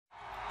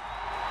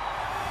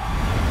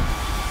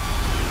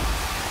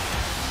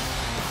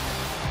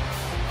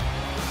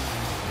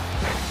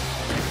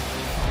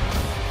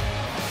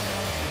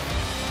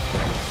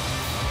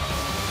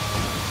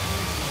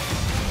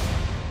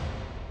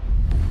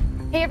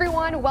Hey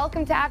everyone,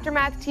 welcome to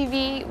Aftermath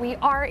TV. We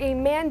are a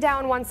man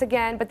down once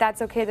again, but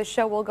that's okay. The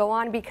show will go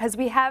on because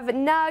we have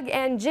Nug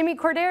and Jimmy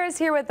Korderas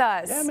here with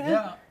us. Yeah, man.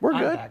 Yeah, We're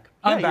I'm good. back.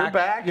 Yeah, I'm back. you're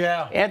back.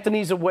 Yeah.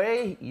 Anthony's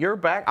away. You're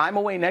back. I'm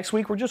away next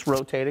week. We're just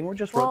rotating.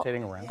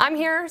 Rotating around. I'm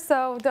here,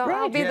 so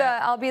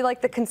I'll be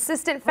like the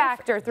consistent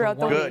factor throughout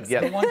the Good, weeks. yeah.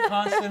 The one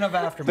constant of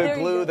Aftermath.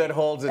 The glue that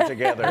holds it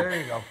together. There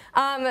you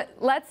go.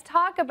 Let's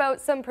talk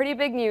about some pretty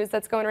big news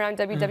that's going around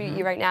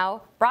WWE right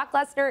now. Brock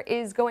Lesnar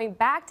is going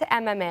back to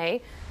MMA.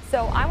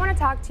 So I want to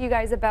talk to you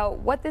guys about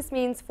what this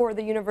means for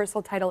the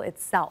Universal title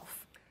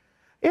itself.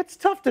 It's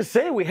tough to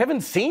say. We haven't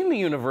seen the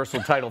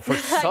Universal title for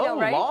so know,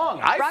 right?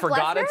 long. I Brock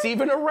forgot Lesnar? it's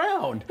even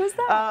around. Who's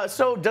that?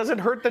 So does it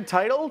hurt the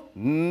title?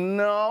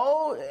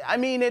 No. I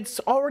mean, it's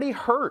already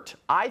hurt.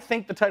 I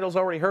think the title's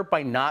already hurt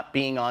by not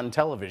being on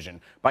television,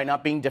 by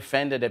not being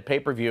defended at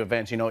pay-per-view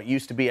events. You know, it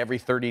used to be every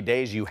 30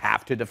 days you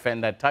have to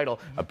defend that title.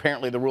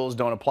 Apparently the rules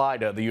don't apply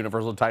to the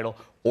Universal title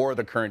or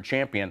the current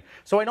champion.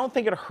 So I don't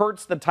think it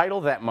hurts the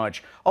title that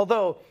much.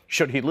 Although,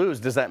 should he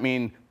lose, does that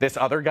mean this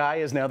other guy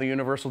is now the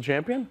Universal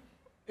champion?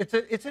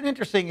 It's an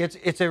interesting,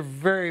 it's a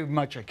very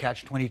much a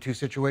catch-22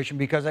 situation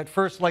because at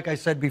first, like I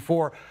said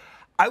before,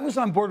 I was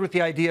on board with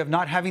the idea of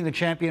not having the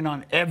champion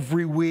on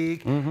every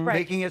week,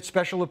 making it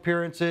special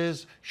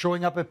appearances,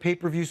 showing up at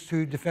pay-per-views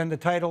to defend the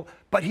title,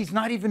 but he's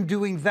not even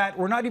doing that.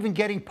 We're not even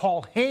getting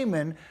Paul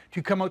Heyman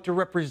to come out to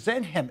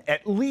represent him,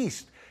 at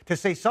least to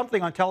say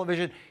something on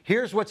television.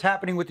 Here's what's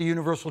happening with the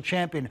Universal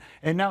Champion.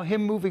 And now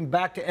him moving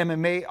back to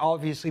MMA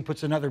obviously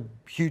puts another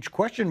huge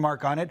question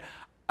mark on it.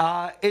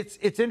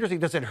 It's interesting.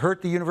 Does it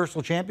hurt the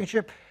Universal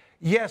Championship?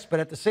 Yes, but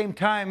at the same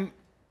time,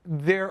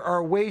 there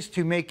are ways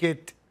to make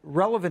it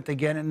relevant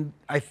again. And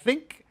I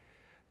think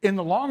in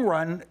the long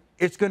run,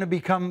 it's going to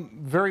become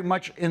very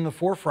much in the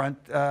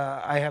forefront.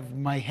 I have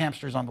my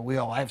hamsters on the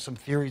wheel. I have some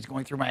theories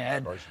going through my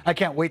head. I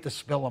can't wait to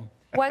spill them.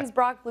 When's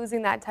Brock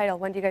losing that title?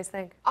 When do you guys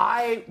think?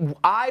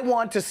 I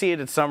want to see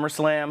it at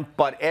SummerSlam,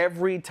 but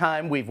every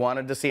time we've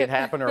wanted to see it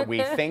happen or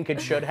we think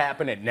it should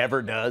happen, it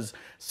never does.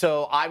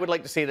 So I would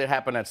like to see it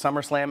happen at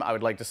SummerSlam. I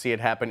would like to see it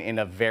happen in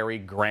a very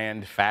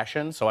grand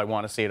fashion. So I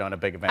want to see it on a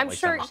big event like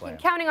SummerSlam. I'm sure,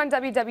 counting on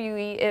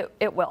WWE,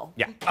 it will.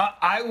 Yeah.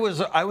 I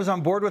was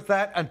on board with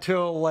that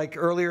until like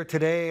earlier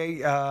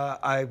today.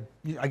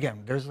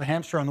 Again, there's the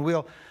hamster on the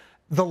wheel.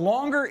 The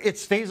longer it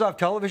stays off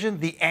television,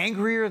 the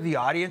angrier the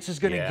audience is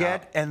going to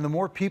get, and the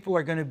more people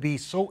are going to be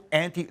so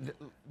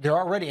they're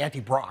already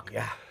anti-Brock.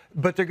 Yeah.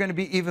 But they're going to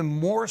be even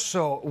more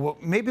so. Well,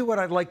 maybe what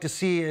I'd like to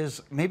see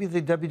is maybe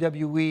the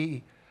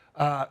WWE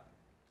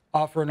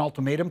offer an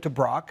ultimatum to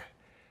Brock.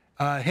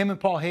 Him and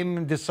Paul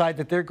Heyman decide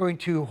that they're going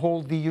to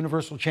hold the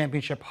Universal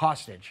Championship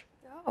hostage.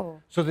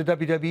 Oh. So the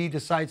WWE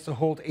decides to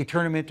hold a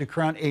tournament to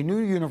crown a new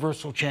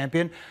Universal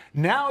Champion.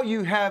 Now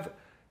you have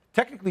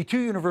technically two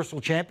Universal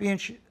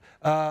Championships.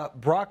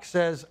 Brock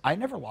says, I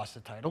never lost the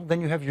title. Then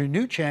you have your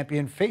new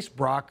champion face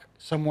Brock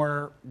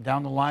somewhere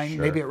down the line,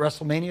 maybe at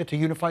WrestleMania, to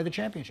unify the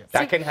championship.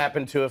 That can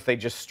happen, too, if they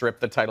just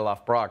strip the title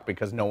off Brock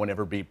because no one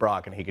ever beat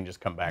Brock and he can just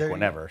come back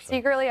whenever. So.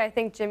 Secretly, I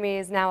think Jimmy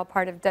is now a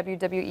part of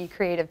WWE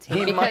creative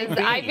team might because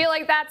be. I feel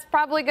like that's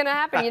probably going to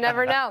happen. You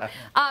never know.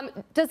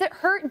 Does it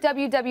hurt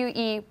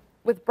WWE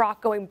with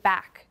Brock going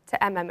back to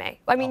MMA?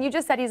 I mean, you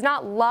just said he's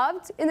not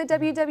loved in the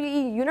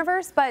WWE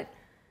universe, but...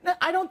 No,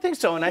 I don't think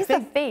so, and He's the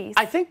face.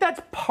 I think that's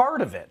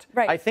part of it.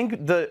 Right. I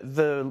think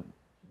the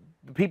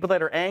people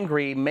that are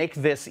angry make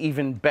this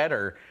even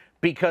better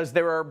because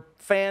there are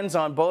fans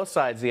on both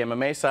sides, the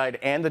MMA side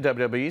and the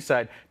WWE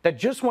side, that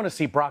just want to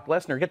see Brock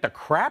Lesnar get the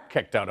crap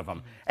kicked out of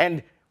him.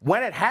 And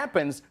when it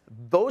happens,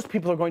 those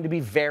people are going to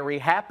be very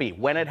happy.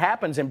 When it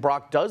happens and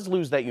Brock does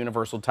lose that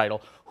Universal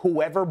title,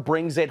 whoever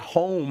brings it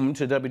home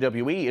to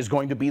WWE is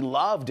going to be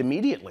loved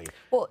immediately.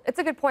 Well, it's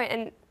a good point,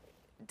 and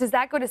does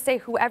that go to say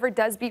whoever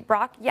does beat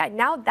Brock? Yeah,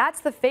 now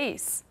that's the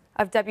face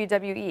of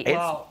WWE.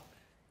 Well,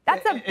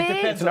 that's a big...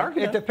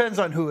 It depends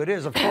on who it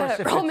is, of course.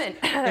 Roman.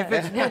 If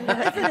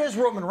it is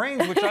Roman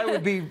Reigns, which I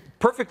would be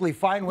perfectly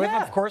fine with,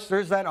 of course,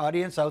 there's that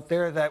audience out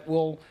there that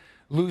will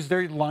lose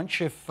their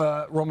lunch if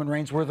Roman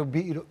Reigns were to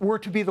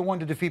be the one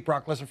to defeat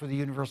Brock Lesnar for the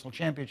Universal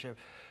Championship.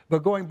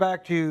 But going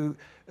back to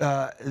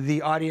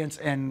the audience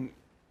and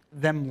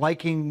them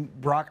liking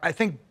Brock, I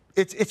think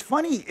it's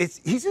funny.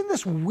 He's in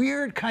this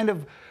weird kind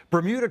of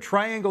Bermuda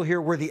Triangle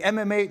here where the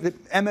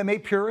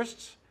MMA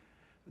purists,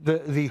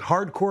 the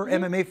hardcore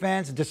MMA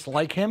fans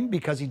dislike him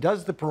because he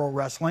does the pro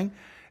wrestling.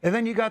 And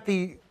then you got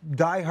the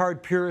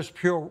diehard purist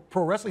pro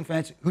wrestling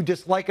fans who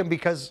dislike him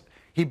because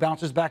he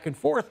bounces back and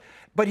forth.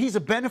 But he's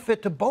a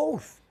benefit to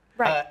both.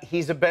 Right.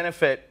 He's a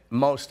benefit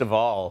most of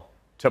all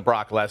to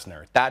Brock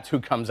Lesnar. That's who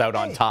comes out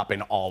on top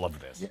in all of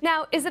this.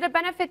 Now, is it a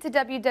benefit to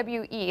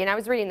WWE? And I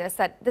was reading this,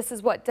 that this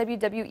is what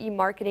WWE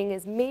marketing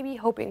is maybe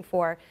hoping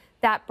for,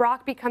 that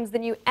Brock becomes the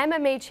new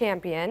MMA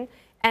champion,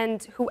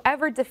 and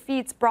whoever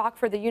defeats Brock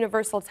for the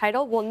Universal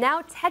title will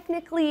now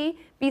technically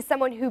be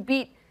someone who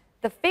beat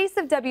the face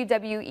of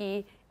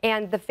WWE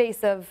and the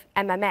face of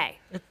MMA.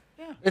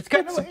 It's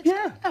kind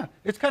of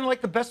it's kind of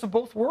like the best of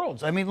both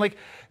worlds. I mean, like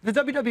the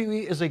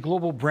WWE is a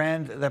global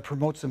brand that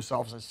promotes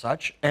themselves as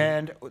such,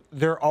 and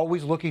they're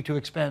always looking to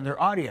expand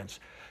their audience.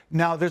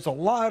 Now, there's a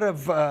lot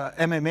of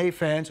MMA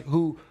fans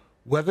who,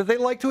 whether they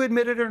like to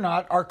admit it or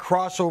not, are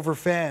crossover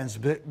fans,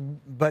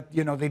 but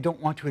you know, they don't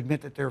want to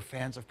admit that they're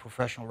fans of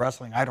professional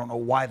wrestling. I don't know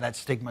why that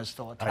stigma is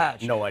still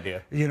attached. No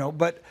idea. You know,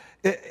 but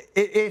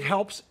it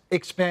helps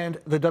expand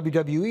the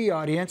WWE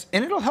audience,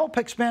 and it'll help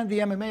expand the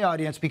MMA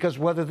audience, because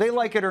whether they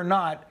like it or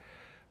not,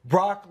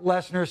 Brock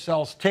Lesnar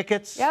sells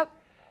tickets. Yep.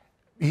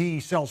 He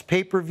sells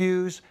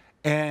pay-per-views,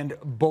 and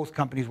both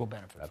companies will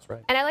benefit. That's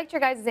right. And I liked your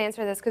guys'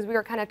 answer to this, because we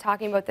were kind of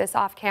talking about this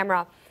off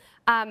camera.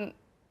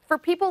 For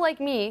people like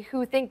me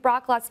who think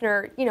Brock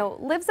Lesnar, you know,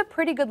 lives a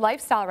pretty good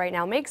lifestyle right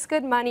now, makes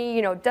good money,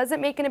 you know,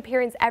 doesn't make an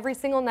appearance every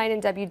single night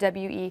in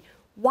WWE,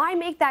 why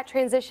make that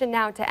transition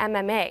now to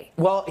MMA?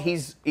 Well,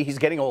 he's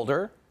getting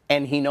older,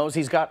 and he knows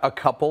he's got a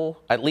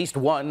couple, at least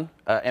one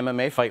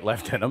MMA fight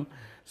left in him.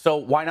 So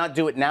why not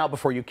do it now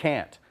before you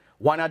can't?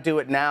 Why not do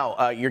it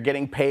now? You're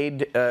getting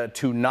paid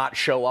to not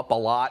show up a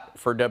lot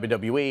for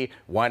WWE.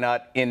 Why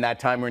not, in that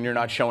time when you're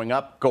not showing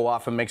up, go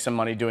off and make some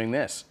money doing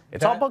this?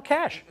 It's all about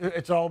cash.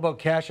 It's all about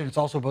cash, and it's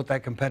also about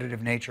that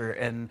competitive nature.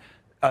 And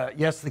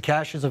yes, the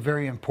cash is a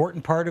very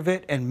important part of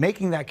it, and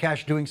making that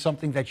cash doing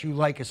something that you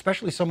like,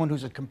 especially someone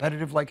who's a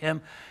competitive like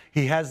him.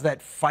 He has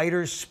that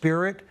fighter's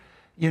spirit.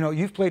 You know,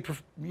 you've played,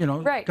 you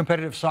know,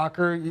 competitive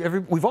soccer.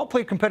 We've all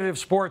played competitive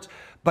sports,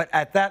 but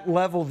at that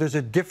level, there's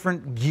a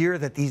different gear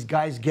that these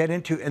guys get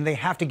into, and they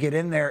have to get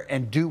in there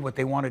and do what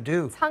they want to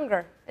do. It's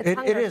hunger.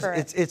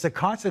 It's a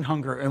constant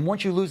hunger, and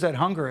once you lose that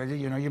hunger,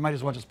 you know, you might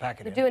as well just pack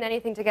it in. You're doing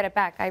anything to get it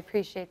back. I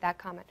appreciate that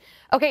comment.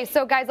 Okay,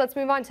 so guys, let's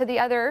move on to the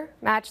other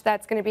match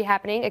that's going to be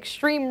happening.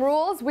 Extreme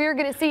Rules. We're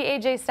going to see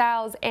AJ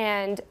Styles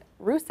and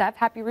Rusev.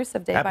 Happy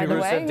Rusev Day, by the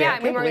way. Yeah, I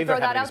mean, we're going to throw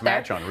that out there.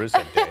 Match on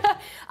Rusev Day.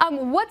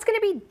 What's going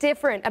to be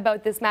different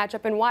about this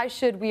matchup, and why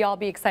should we all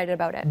be excited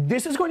about it?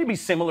 This is going to be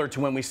similar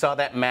to when we saw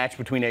that match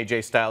between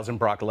AJ Styles and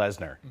Brock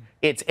Lesnar.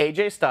 It's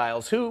AJ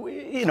Styles, who,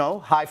 you know,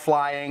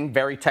 high-flying,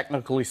 very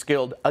technically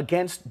skilled,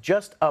 against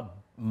just a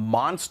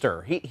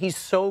monster. He's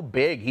so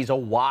big. He's a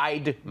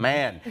wide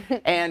man.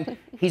 And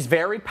he's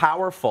very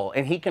powerful,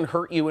 and he can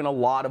hurt you in a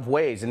lot of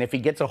ways. And if he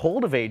gets a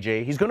hold of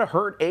AJ, he's going to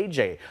hurt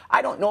AJ.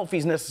 I don't know if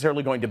he's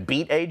necessarily going to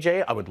beat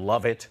AJ. I would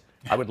love it.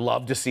 I would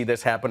love to see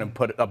this happen, and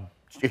put a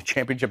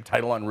championship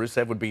title on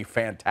Rusev would be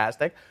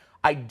fantastic.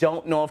 I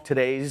don't know if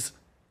today's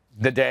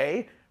the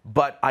day,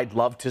 but I'd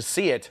love to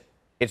see it.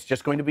 It's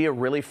just going to be a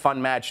really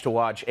fun match to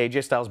watch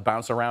AJ Styles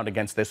bounce around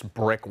against this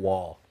brick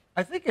wall.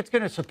 I think it's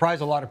going to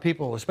surprise a lot of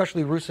people,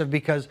 especially Rusev,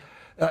 because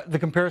the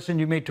comparison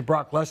you made to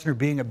Brock Lesnar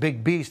being a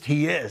big beast,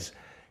 he is.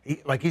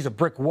 He's a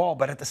brick wall,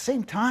 but at the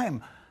same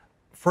time,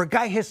 for a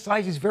guy his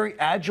size, he's very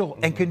agile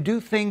and can do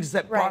things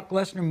that Brock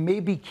Lesnar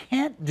maybe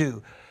can't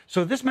do.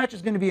 So this match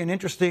is going to be an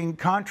interesting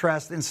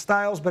contrast in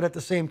styles, but at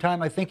the same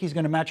time, I think he's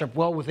going to match up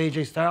well with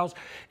AJ Styles,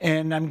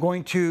 and I'm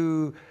going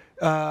to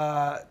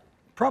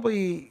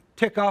probably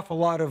tick off a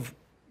lot of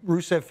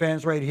Rusev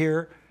fans right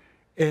here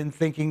in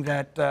thinking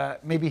that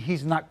maybe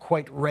he's not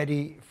quite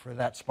ready for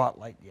that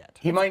spotlight yet.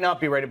 He might not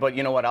be ready, but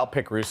you know what? I'll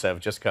pick Rusev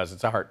just because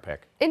it's a heart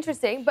pick.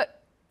 Interesting,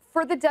 but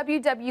for the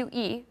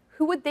WWE,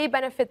 who would they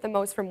benefit the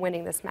most from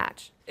winning this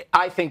match?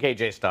 I think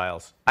AJ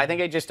Styles. I think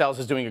AJ Styles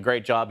is doing a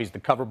great job. He's the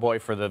cover boy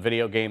for the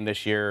video game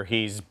this year.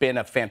 He's been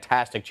a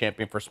fantastic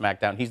champion for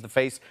SmackDown. He's the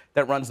face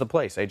that runs the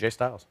place, AJ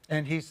Styles.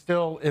 And he's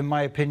still, in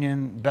my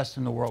opinion, best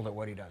in the world at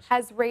what he does.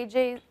 Has Has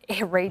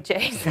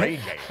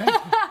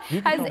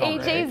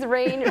AJ's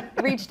reign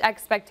reached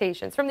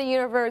expectations from the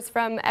universe,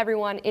 from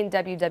everyone in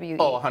WWE?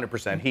 Oh,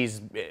 100%. He's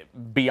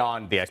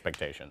beyond the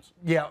expectations.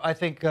 Yeah, I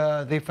think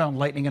they found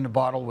lightning in a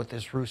bottle with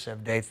this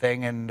Rusev Day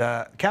thing, and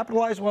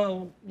capitalized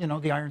while, you know,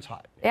 the iron's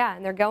hot. Yeah,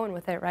 and they're going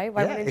with it, right?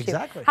 Why wouldn't you?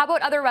 Exactly. How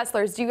about other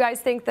wrestlers? Do you guys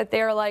think that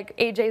they're like,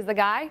 AJ's the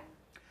guy?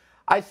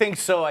 I think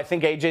so. I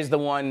think AJ's the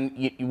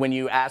one, when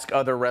you ask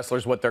other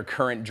wrestlers what their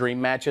current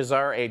dream matches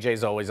are,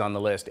 AJ's always on the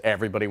list.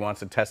 Everybody wants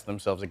to test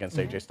themselves against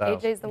AJ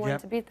Styles. AJ's the one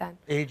to beat then.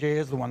 AJ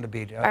is the one to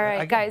beat. All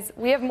right, guys,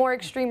 we have more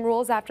Extreme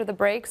Rules after the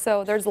break,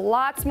 so there's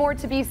lots more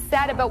to be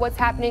said about what's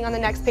happening on the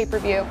next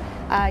pay-per-view.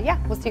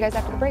 Yeah, we'll see you guys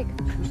after the break.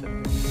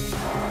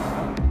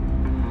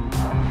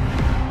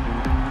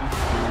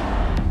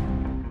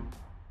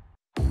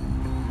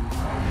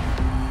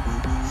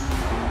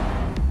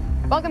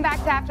 Welcome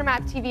back to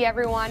Aftermath TV,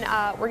 everyone.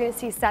 We're going to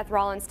see Seth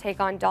Rollins take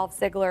on Dolph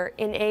Ziggler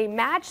in a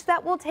match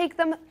that will take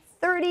them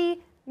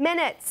 30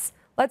 minutes.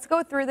 Let's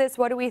go through this.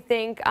 What do we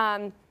think?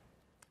 I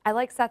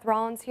like Seth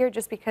Rollins here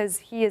just because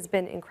he has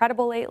been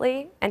incredible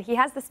lately, and he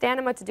has the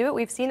stamina to do it.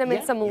 We've seen him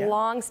in some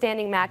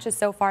long-standing matches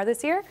so far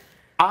this year.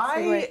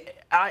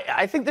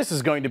 I think this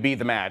is going to be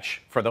the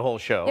match for the whole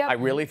show. I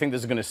really think this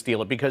is going to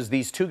steal it because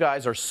these two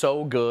guys are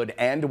so good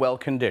and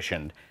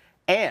well-conditioned.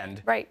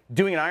 And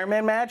doing an Iron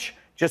Man match,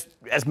 just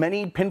as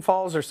many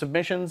pinfalls or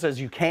submissions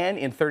as you can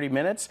in 30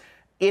 minutes,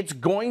 It's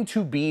going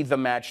to be the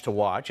match to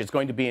watch. It's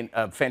going to be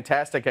a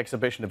fantastic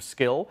exhibition of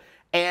skill,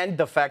 and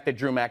the fact that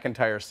Drew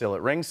McIntyre is still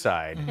at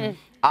ringside.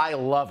 I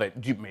love it.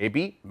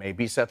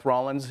 Maybe Seth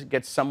Rollins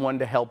gets someone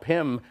to help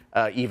him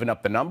even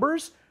up the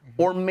numbers,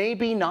 or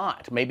maybe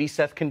not. Maybe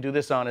Seth can do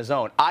this on his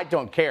own. I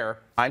don't care.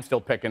 I'm still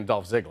picking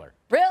Dolph Ziggler.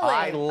 Really?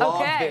 I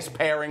love this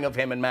pairing of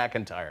him and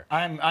McIntyre.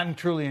 I'm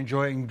truly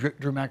enjoying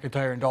Drew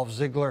McIntyre and Dolph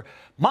Ziggler.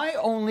 My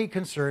only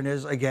concern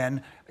is,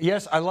 again,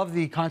 yes, I love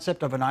the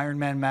concept of an Iron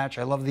Man match.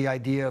 I love the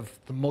idea of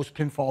the most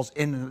pinfalls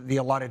in the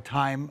allotted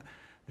time,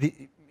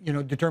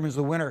 determines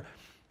the winner.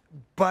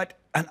 But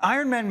an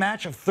Iron Man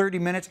match of 30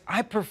 minutes,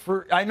 I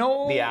prefer. I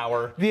know the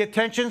hour. The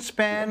attention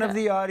span of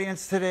the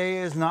audience today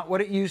is not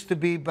what it used to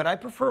be, but I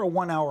prefer a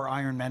 1 hour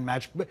Iron Man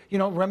match.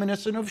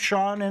 Reminiscent of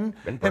Shawn and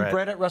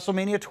Bret at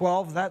WrestleMania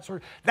 12.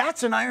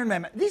 That's an Iron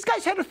Man match. These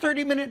guys had a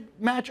 30-minute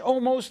match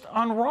almost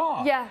on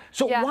Raw. Yeah.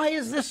 So why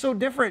is this so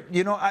different?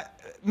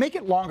 Make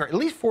it longer, at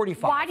least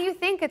 45. Why do you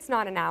think it's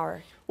not an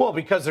hour? Well,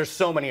 because there's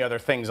so many other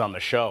things on the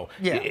show.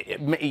 Yeah.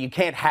 You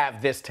can't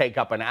have this take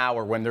up an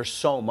hour when there's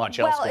so much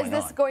else going on. Well,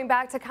 is this going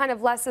back to kind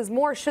of less is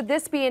more? Should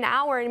this be an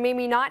hour and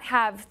maybe not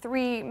have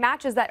 3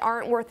 matches that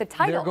aren't worth the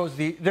title?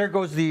 There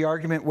goes the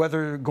argument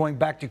whether going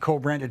back to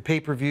co-branded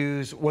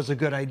pay-per-views was a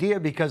good idea,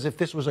 because if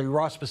this was a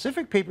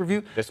Raw-specific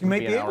pay-per-view, you may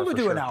be able to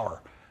do an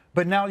hour.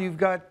 But now you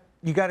got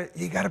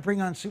to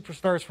bring on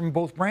superstars from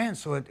both brands,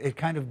 so it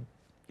kind of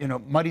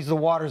muddies the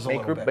waters a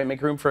little bit.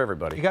 Make room for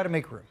everybody. You got to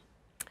make room.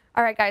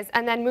 All right, guys,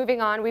 and then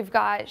moving on, we've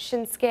got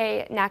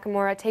Shinsuke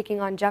Nakamura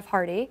taking on Jeff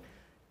Hardy.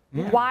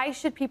 Why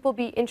should people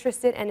be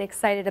interested and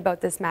excited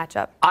about this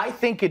matchup? I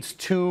think it's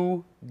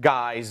 2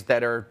 guys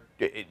that are,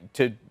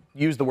 to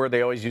use the word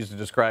they always use to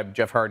describe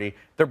Jeff Hardy,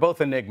 they're both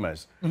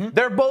enigmas.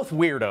 They're both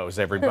weirdos,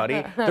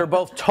 everybody. They're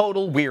both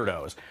total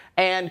weirdos.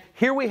 And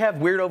here we have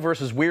weirdo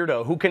versus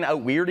weirdo. Who can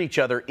out-weird each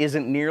other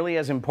isn't nearly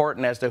as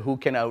important as to who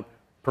can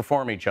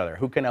out-perform each other,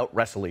 who can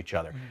out-wrestle each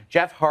other.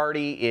 Jeff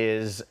Hardy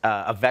is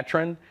a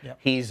veteran. Yep.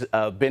 He's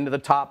been to the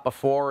top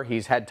before.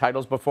 He's had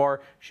titles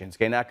before.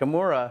 Shinsuke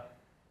Nakamura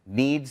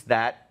needs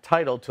that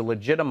title to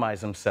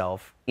legitimize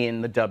himself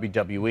in the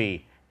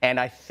WWE. And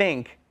I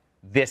think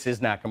this is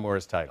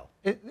Nakamura's title.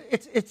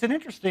 It's an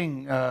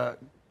interesting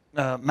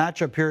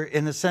matchup here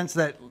in the sense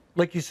that,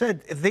 like you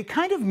said, they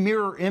kind of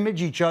mirror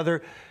image each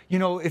other.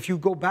 If you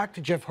go back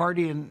to Jeff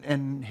Hardy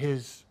and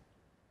his...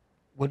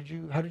 how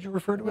did you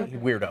refer to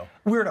it? Weirdo.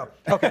 Weirdo.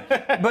 Okay.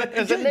 But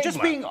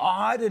just being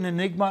odd and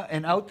enigma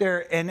and out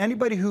there, and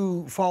anybody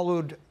who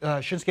followed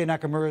Shinsuke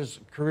Nakamura's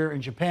career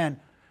in Japan,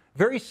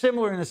 very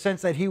similar in the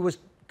sense that he was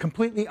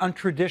completely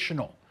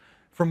untraditional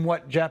from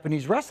what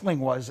Japanese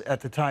wrestling was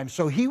at the time.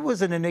 So he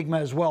was an enigma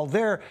as well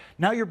there.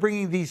 Now you're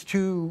bringing these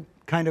 2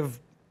 kind of,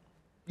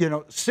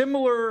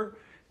 similar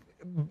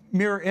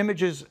mirror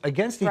images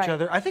against each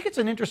other. I think it's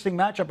an interesting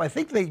matchup. I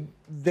think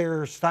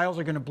their styles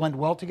are going to blend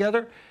well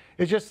together.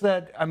 It's just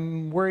that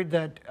I'm worried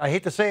that, I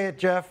hate to say it,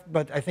 Jeff,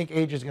 but I think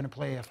age is going to to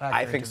play a factor.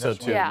 I think so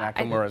too. Yeah,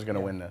 Nakamura is going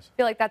to win this. I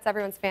feel like that's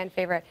everyone's fan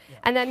favorite. Yeah.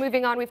 And then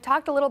moving on, we've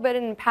talked a little bit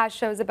in past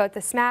shows about the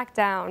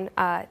SmackDown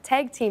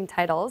tag team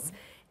titles.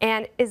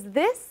 And is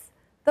this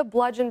the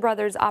Bludgeon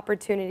Brothers'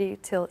 opportunity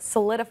to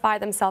solidify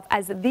themselves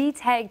as the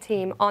tag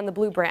team on the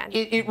blue brand?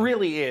 It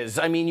really is.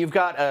 I mean, you've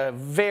got a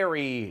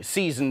very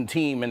seasoned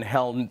team in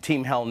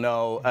Team Hell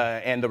No,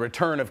 and the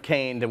return of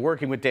Kane to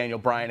working with Daniel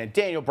Bryan, and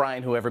Daniel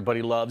Bryan, who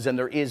everybody loves, and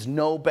there is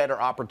no better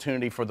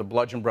opportunity for the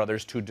Bludgeon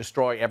Brothers to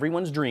destroy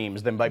everyone's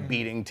dreams than by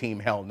beating Team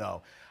Hell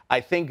No. I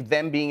think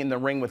them being in the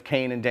ring with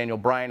Kane and Daniel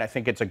Bryan, I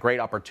think it's a great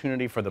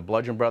opportunity for the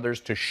Bludgeon Brothers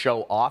to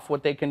show off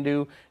what they can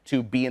do,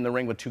 to be in the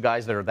ring with 2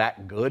 guys that are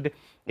that good.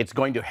 It's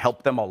going to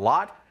help them a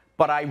lot,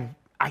 but I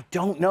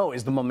don't know.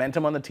 Is the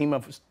momentum on the team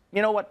of,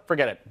 you know what?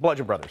 Forget it.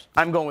 Bludgeon Brothers.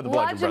 I'm going with the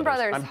Bludgeon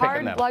Brothers. I'm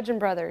picking them. Bludgeon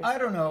Brothers. I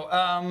don't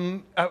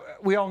know.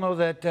 We all know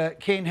that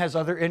Kane has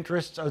other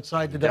interests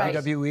outside the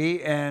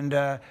WWE,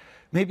 and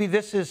maybe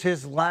this is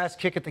his last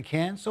kick at the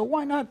can, so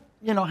why not,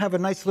 have a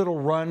nice little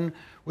run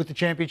with the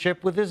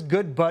championship with his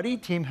good buddy,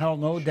 Team Hell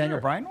No,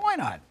 Daniel Bryan? Why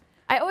not?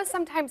 I always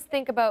sometimes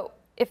think about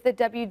if the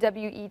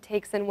WWE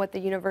takes in what the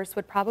universe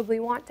would probably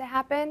want to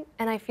happen,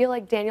 and I feel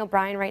like Daniel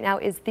Bryan right now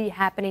is the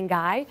happening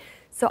guy.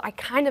 So I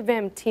kind of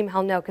am Team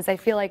Hell No, because I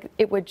feel like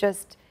it would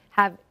just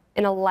have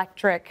an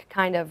electric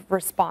kind of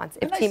response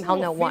if Team Hell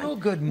No won.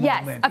 Feel-good moment.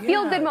 Yes, a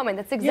feel-good moment.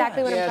 That's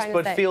exactly what I'm trying to say.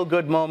 Yes, but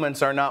feel-good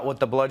moments are not what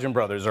the Bludgeon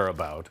Brothers are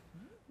about.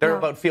 They're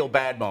about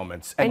feel-bad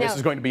moments, and this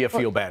is going to be a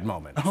feel-bad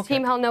moment. Okay.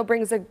 Team Hell No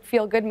brings a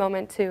feel-good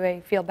moment to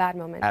a feel-bad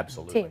moment.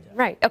 Absolutely. Team.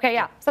 Right. Okay,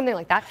 yeah, something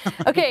like that.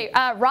 Okay,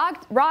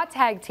 Raw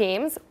tag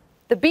teams.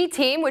 The B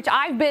team, which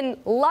I've been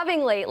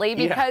loving lately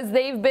because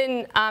they've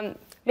been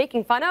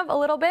making fun of a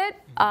little bit,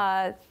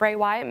 Bray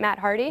Wyatt, Matt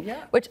Hardy,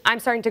 which I'm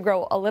starting to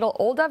grow a little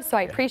old of, so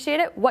I appreciate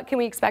it. What can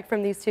we expect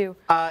from these 2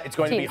 It's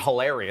going to be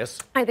hilarious.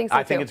 I think so,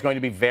 I think it's going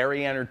to be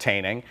very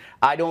entertaining.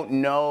 I don't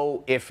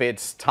know if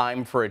it's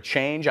time for a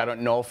change. I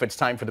don't know if it's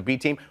time for the B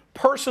team.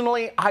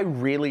 Personally, I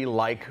really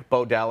like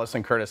Bo Dallas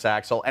and Curtis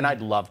Axel, and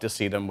I'd love to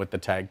see them with the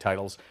tag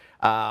titles.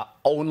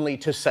 only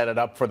to set it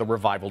up for the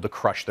Revival to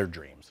crush their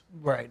dreams.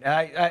 Right.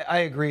 I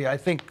agree. I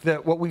think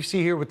that what we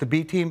see here with the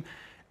B team,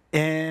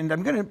 and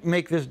I'm going to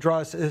make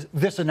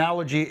this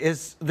analogy,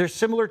 is they're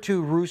similar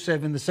to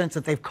Rusev in the sense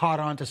that they've caught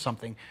on to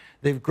something.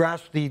 They've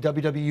grasped the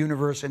WWE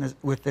universe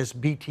with this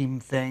B team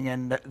thing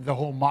and the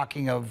whole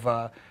mocking of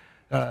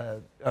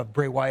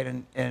Bray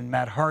Wyatt and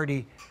Matt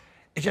Hardy.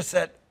 It's just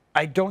that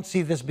I don't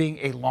see this being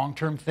a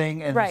long-term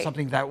thing and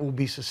something that will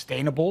be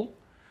sustainable.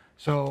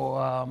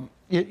 So,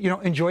 you know,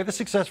 enjoy the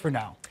success for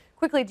now.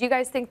 Quickly, do you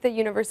guys think the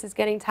universe is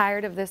getting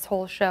tired of this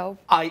whole show?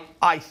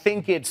 I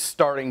think it's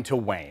starting to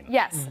wane.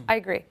 Yes, I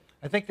agree.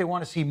 I think they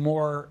want to see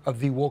more of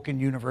the Woken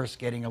universe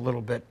getting a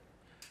little bit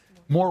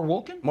more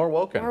woken? More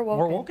woken. More woken.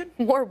 More woken?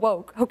 More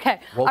woke. Okay.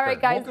 Woker. All right,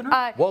 guys.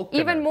 Wokener.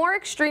 Even more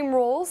Extreme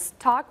Rules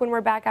talk when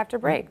we're back after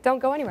break. Don't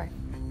go anywhere.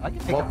 I can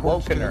take a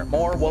Wokener.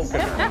 More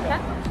wokener.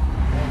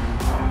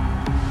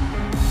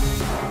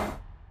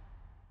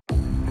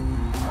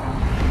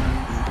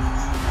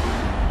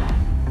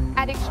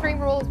 At Extreme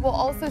Rules, we'll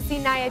also see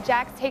Nia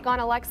Jax take on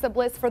Alexa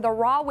Bliss for the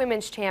Raw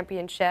Women's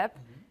Championship.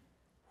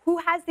 Who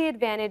has the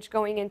advantage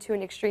going into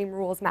an Extreme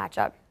Rules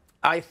matchup?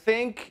 I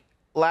think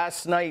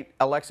last night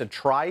Alexa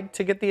tried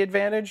to get the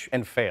advantage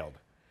and failed.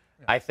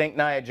 I think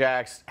Nia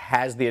Jax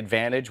has the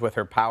advantage with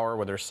her power,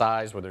 with her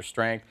size, with her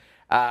strength.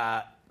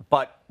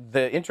 But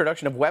the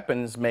introduction of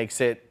weapons makes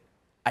it,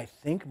 I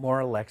think, more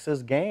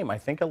Alexa's game. I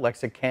think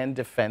Alexa can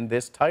defend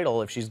this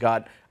title if she's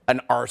got an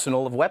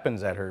arsenal of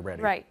weapons at her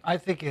ready. Right. I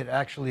think it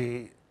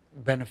actually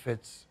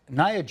benefits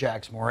Nia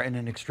Jax more in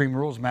an Extreme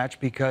Rules match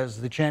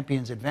because the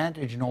champion's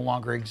advantage no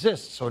longer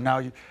exists. So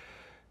now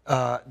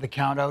the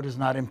count-out is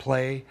not in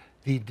play.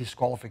 The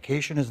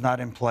disqualification is not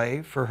in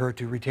play for her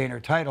to retain her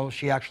title.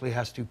 She actually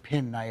has to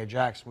pin Nia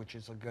Jax, which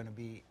is going to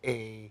be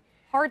a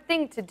hard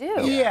thing to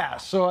do. Yeah,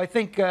 so I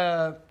think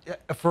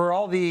for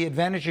all the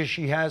advantages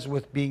she has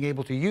with being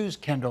able to use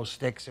kendo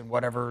sticks and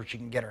whatever she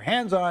can get her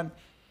hands on,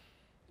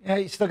 yeah,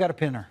 you still got to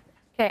pin her.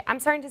 Okay, I'm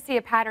starting to see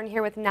a pattern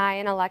here with Nia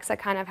and Alexa,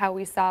 kind of how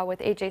we saw with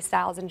AJ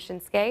Styles and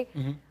Shinsuke.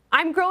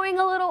 I'm growing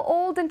a little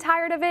old and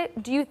tired of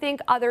it. Do you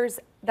think others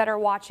that are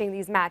watching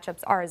these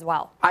matchups are as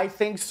well? I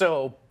think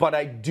so, but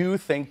I do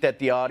think that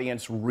the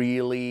audience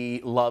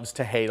really loves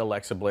to hate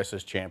Alexa Bliss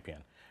as champion.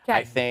 Okay.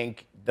 I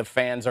think the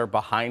fans are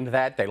behind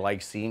that. They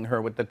like seeing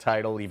her with the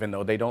title, even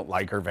though they don't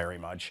like her very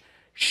much.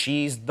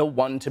 She's the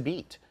one to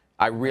beat.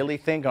 I really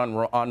think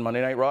on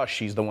Monday Night Raw,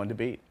 she's the one to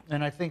beat.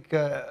 And I think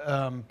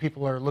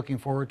people are looking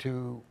forward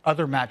to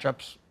other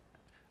matchups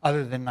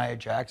other than Nia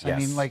Jax. Yes. I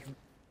mean, like,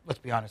 let's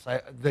be honest.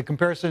 The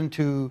comparison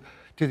to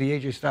the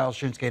AJ Styles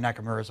Shinsuke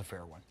Nakamura is a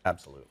fair one.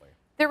 Absolutely.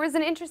 There was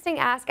an interesting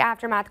Ask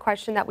Aftermath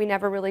question that we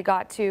never really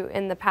got to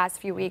in the past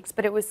few weeks,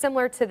 but it was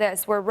similar to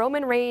this, where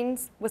Roman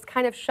Reigns was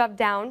kind of shoved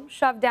down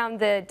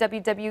the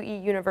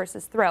WWE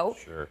Universe's throat.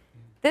 Sure.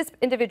 This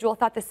individual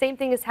thought the same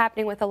thing is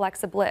happening with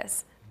Alexa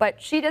Bliss,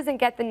 but she doesn't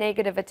get the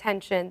negative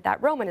attention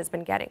that Roman has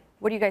been getting.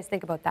 What do you guys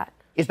think about that?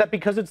 Is that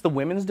because it's the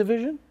women's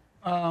division?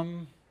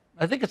 I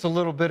think it's a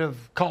little bit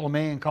of column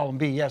A and column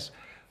B, yes.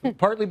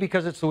 Partly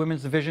because it's the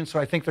women's division, so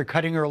I think they're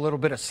cutting her a little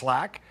bit of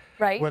slack.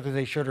 Right. Whether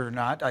they should or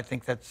not, I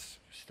think that's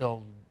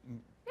still...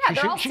 Yeah,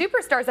 they're all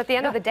superstars at the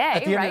end of the day,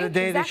 At the end of the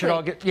day, Exactly. they should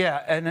all get...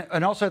 Yeah,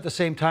 and also at the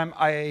same time,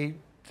 I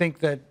think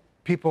that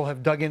people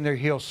have dug in their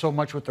heels so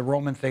much with the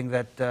Roman thing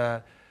that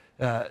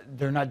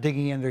they're not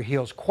digging in their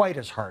heels quite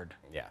as hard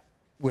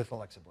with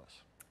Alexa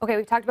Bliss. Okay,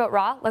 we've talked about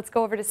Raw. Let's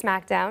go over to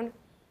SmackDown.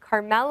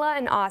 Carmella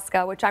and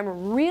Asuka, which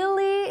I'm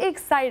really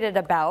excited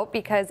about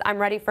because I'm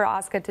ready for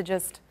Asuka to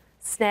just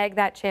snag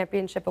that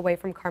championship away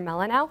from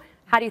Carmella now.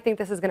 How do you think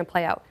this is going to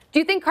play out? Do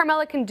you think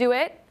Carmella can do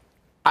it?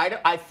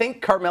 I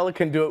think Carmella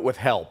can do it with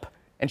help.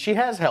 And she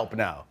has help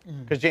now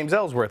because James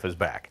Ellsworth is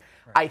back.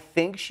 Right. I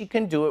think she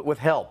can do it with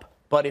help.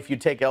 But if you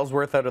take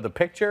Ellsworth out of the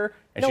picture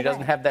and she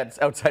doesn't have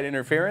that outside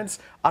interference,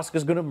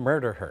 Asuka's going to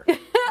murder her.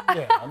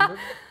 Yeah,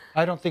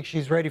 I don't think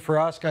she's ready for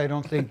Asuka. I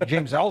don't think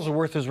James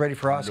Ellsworth is ready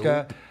for Asuka.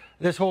 Nope.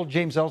 This whole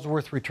James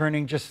Ellsworth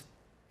returning just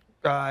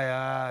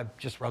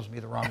rubs me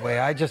the wrong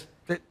way.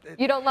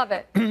 You don't love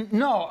it?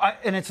 No,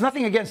 and it's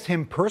nothing against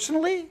him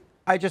personally.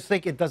 I just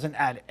think it doesn't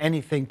add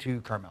anything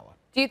to Carmella.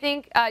 Do you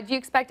think? Do you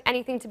expect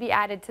anything to be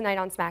added tonight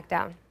on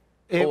SmackDown?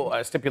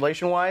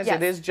 Stipulation-wise, yes.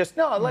 It is just,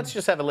 no, let's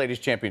just have a ladies'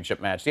 championship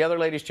match. The other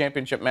ladies'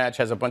 championship match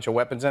has a bunch of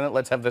weapons in it.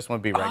 Let's have this one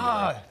be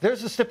regular.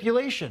 There's a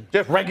stipulation.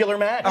 Just regular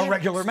match? A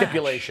regular match.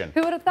 Stipulation.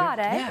 Who would have thought,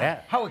 eh?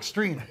 Yeah. How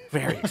extreme.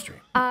 Very extreme.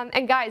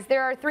 And guys,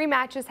 there are 3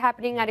 matches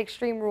happening at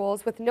Extreme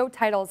Rules with no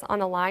titles on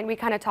the line. We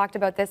kind of talked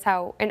about this,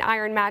 how an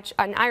Iron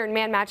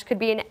Man match could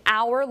be an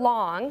hour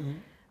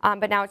long.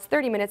 But now it's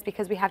 30 minutes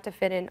because we have to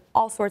fit in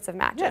all sorts of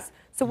matches. Yeah.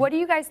 So what do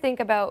you guys think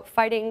about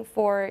fighting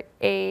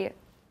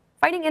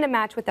in a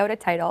match without a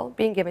title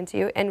being given to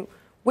you, and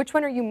which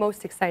one are you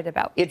most excited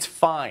about? It's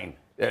fine.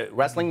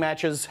 Wrestling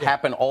matches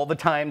happen all the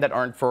time that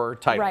aren't for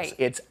titles. Right.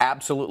 It's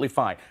absolutely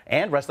fine.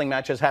 And wrestling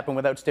matches happen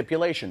without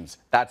stipulations.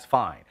 That's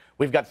fine.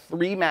 We've got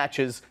 3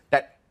 matches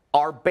that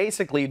are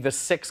basically the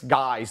 6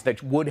 guys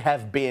that would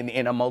have been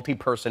in a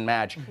multi-person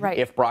match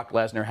if Brock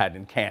Lesnar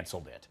hadn't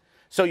canceled it.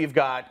 So you've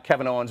got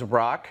Kevin Owens and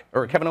Brock,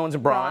 or Kevin Owens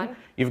and Braun.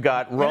 You've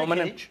got Roman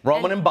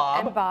and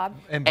Bob.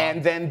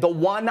 And then the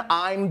one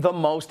I'm the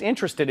most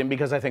interested in,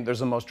 because I think there's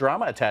the most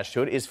drama attached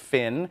to it, is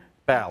Finn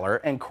Balor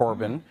and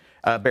Corbin,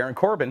 Baron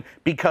Corbin,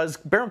 because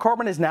Baron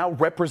Corbin is now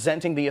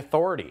representing the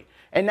Authority.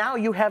 And now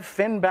you have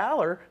Finn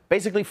Balor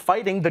basically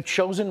fighting the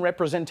chosen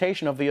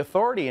representation of the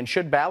Authority. And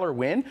should Balor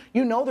win,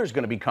 you know there's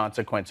going to be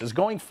consequences.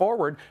 Going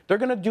forward, they're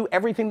going to do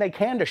everything they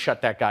can to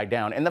shut that guy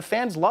down. And the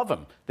fans love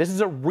him. This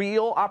is a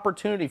real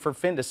opportunity for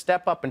Finn to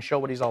step up and show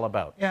what he's all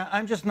about. Yeah,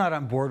 I'm just not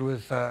on board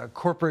with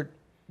corporate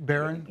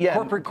Baron. Yeah.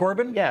 Corporate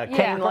Corbin? Yeah,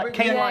 Kane Light.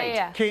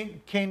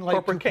 Kane Light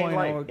Corporate 2.0. Kane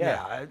Light,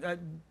 Yeah,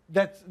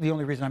 that's the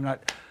only reason I'm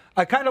not.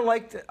 I kind of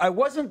liked, I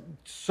wasn't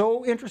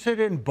so interested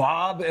in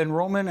Bob and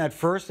Roman at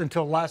first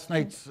until last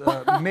night's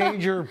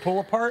major pull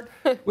apart,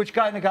 which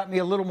kind of got me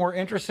a little more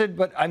interested,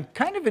 but I'm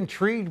kind of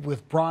intrigued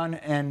with Braun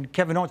and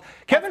Kevin Owens.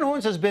 Kevin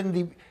Owens has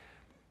been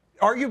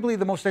arguably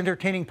the most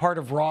entertaining part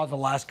of Raw the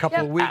last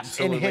couple of weeks.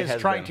 Absolutely in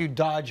his trying to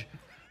dodge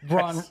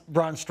Braun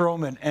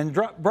Strowman. And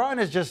Braun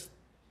is just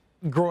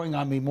growing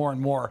on me more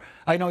and more.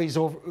 I know he's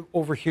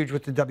over huge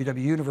with the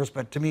WWE Universe,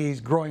 but to me, he's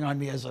growing on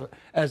me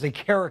as a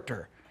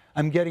character.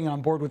 I'm getting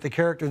on board with the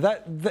character.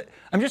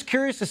 I'm just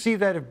curious to see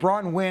that if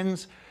Braun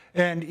wins,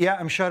 and yeah,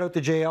 I'm shout out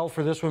to JL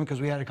for this one because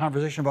we had a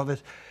conversation about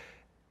this,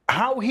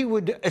 how he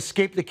would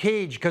escape the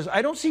cage, because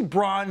I don't see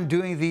Braun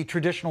doing the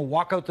traditional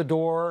walk out the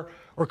door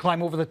or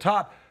climb over the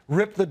top,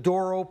 rip the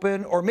door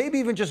open, or maybe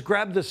even just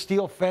grab the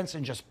steel fence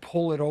and just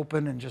pull it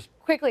open and just...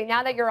 Quickly,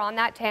 now that you're on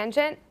that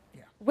tangent,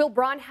 will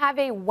Braun have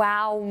a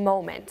wow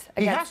moment?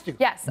 He has to.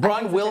 Yes.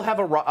 Braun will have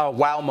a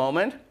wow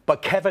moment,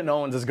 but Kevin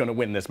Owens is going to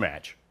win this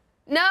match.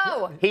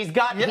 No.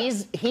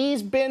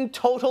 He's been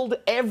totaled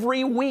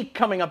every week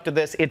coming up to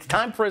this. It's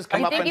time for his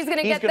comeuppance. You think he's going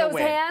to get those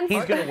hands?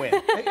 He's going to win.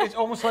 It's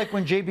almost like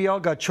when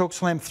JBL got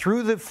chokeslammed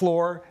through the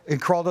floor and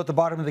crawled out the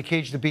bottom of the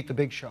cage to beat the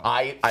Big Show.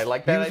 I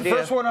like that idea. He was the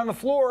first one on the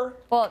floor.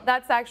 Well,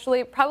 that's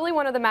actually probably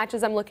one of the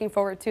matches I'm looking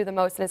forward to the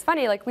most. And it's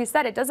funny, like we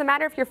said, it doesn't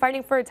matter if you're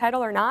fighting for a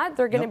title or not.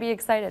 They're going to be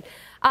excited.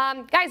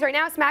 Guys, right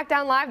now,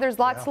 SmackDown Live, there's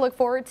lots to look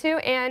forward to.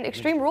 And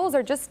Extreme Rules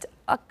are just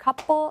a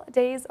couple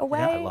days away.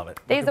 Yeah, I love it.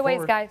 Days away,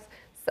 guys.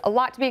 A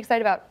lot to be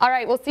excited about. All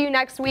right, we'll see you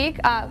next week.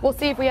 We'll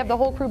see if we have the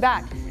whole crew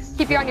back.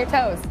 Keep you on your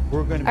toes.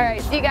 We're going to be. All right,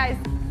 see you guys.